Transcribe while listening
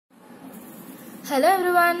Hello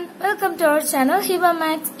everyone, welcome to our channel Hiba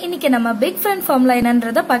Maths. இன்னைக்கு நம்ம Big Friend Formula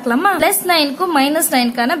என்னன்றத பார்க்கலாமா? Plus 9 க்கு minus 9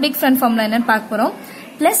 கான Big Friend Formula என்னன்னு பார்க்க போறோம்.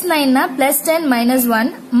 Plus 9 னா plus 10 minus 1,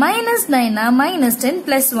 minus 9 னா minus 10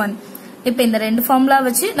 plus 1. இப்போ இந்த ரெண்டு ஃபார்முலா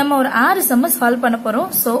வச்சு நம்ம ஒரு 6 சம் சால்வ் பண்ண போறோம்.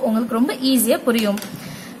 சோ உங்களுக்கு ரொம்ப ஈஸியா புரியும்.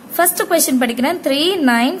 ஃபர்ஸ்ட் क्वेश्चन படிக்கிறேன். 3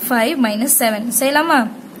 9 5 minus 7. செய்யலாமா?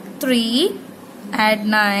 3 add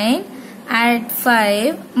 9 add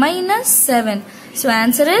 5 minus 7. So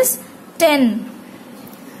answer is 10.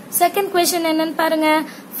 Second question என்னன்னு பாருங்க.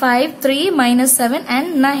 5 3 minus 7 and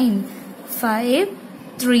 9. 5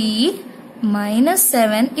 3 minus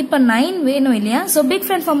 7. இப்ப 9 வேணும் இல்லையா? So big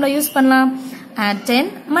friend formula use பண்ணலாம். Add 10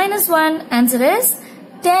 minus 1. Answer is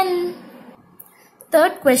 10.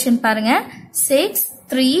 Third question பாருங்க. 6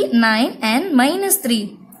 3 9 and minus 3.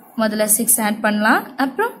 முதல்ல 6 add பண்ணலாம்.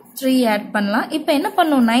 அப்புறம் 3 add பண்ணலாம். இப்ப என்ன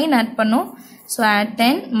பண்ணும்? 9 add பண்ணும். So add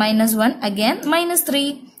 10 minus 1 again minus 3.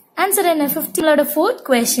 Answer என்ன? 15 ஓட fourth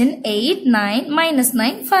question 8 9 minus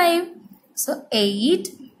 9 5. So 8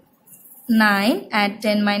 9 add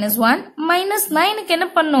 10 minus 1 minus 9 க்கு என்ன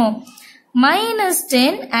பண்ணும்? minus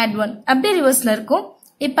 10 add 1 அப்படியே ரிவர்ஸ்ல இருக்கும்.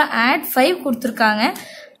 இப்ப add 5 கொடுத்திருக்காங்க.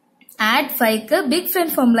 add 5 க்கு big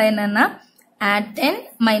friend formula என்னன்னா add 10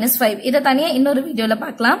 minus 5. இத தனியா இன்னொரு வீடியோல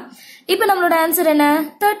பார்க்கலாம். இப்போ நம்மளோட ஆன்சர் என்ன?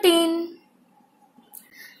 13.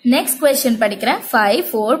 Next question படிக்கிறேன். 5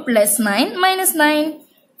 4 plus 9 minus 9.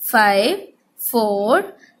 5 4.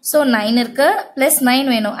 So 9 இருக்கு plus 9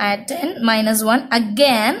 வேணும். add 10 minus 1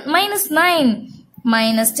 again minus 9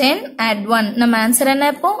 minus 10 add 1. நம்ம ஆன்சர் என்ன?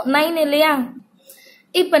 இப்போ 9 இல்லையா?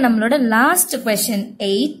 இப்போ நம்மளோட last question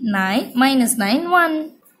 8 9 minus 9 1.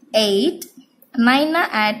 8 9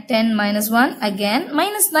 add 10 minus 1 again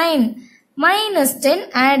minus 9 minus 10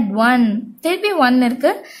 add 1. திருப்பி 1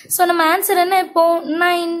 இருக்கு. So நம்ம ஆன்சர் என்ன? இப்போ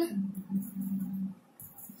 9.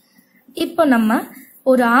 இப்போ நம்ம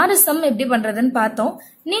ஒரு 6 சம் எப்படி பண்றதுன்னு பார்த்தோம்.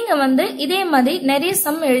 நீங்க இதே மாதிரி நிறைய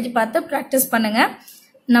சம் எழுதி பார்த்து பிராக்டிஸ் பண்ணுங்க.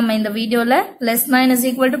 நம்ம இந்த வீடியோல plus 9 is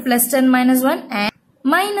equal to plus 10 minus 1 and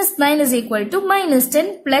minus 9 is equal to minus 10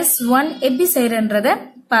 plus 1 எப்படி செய்யறன்றத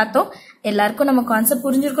பார்த்தோம். எல்லாருக்கும் நம்ம கான்செப்ட்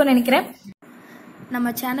புரிஞ்சிருக்கும்னு நினைக்கிறேன்.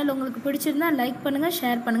 நம்ம சேனல் உங்களுக்கு பிடிச்சிருந்தா லைக் பண்ணுங்க,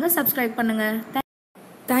 ஷேர் பண்ணுங்க, சப்ஸ்கிரைப் பண்ணுங்க.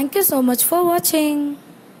 Thank you so much for watching.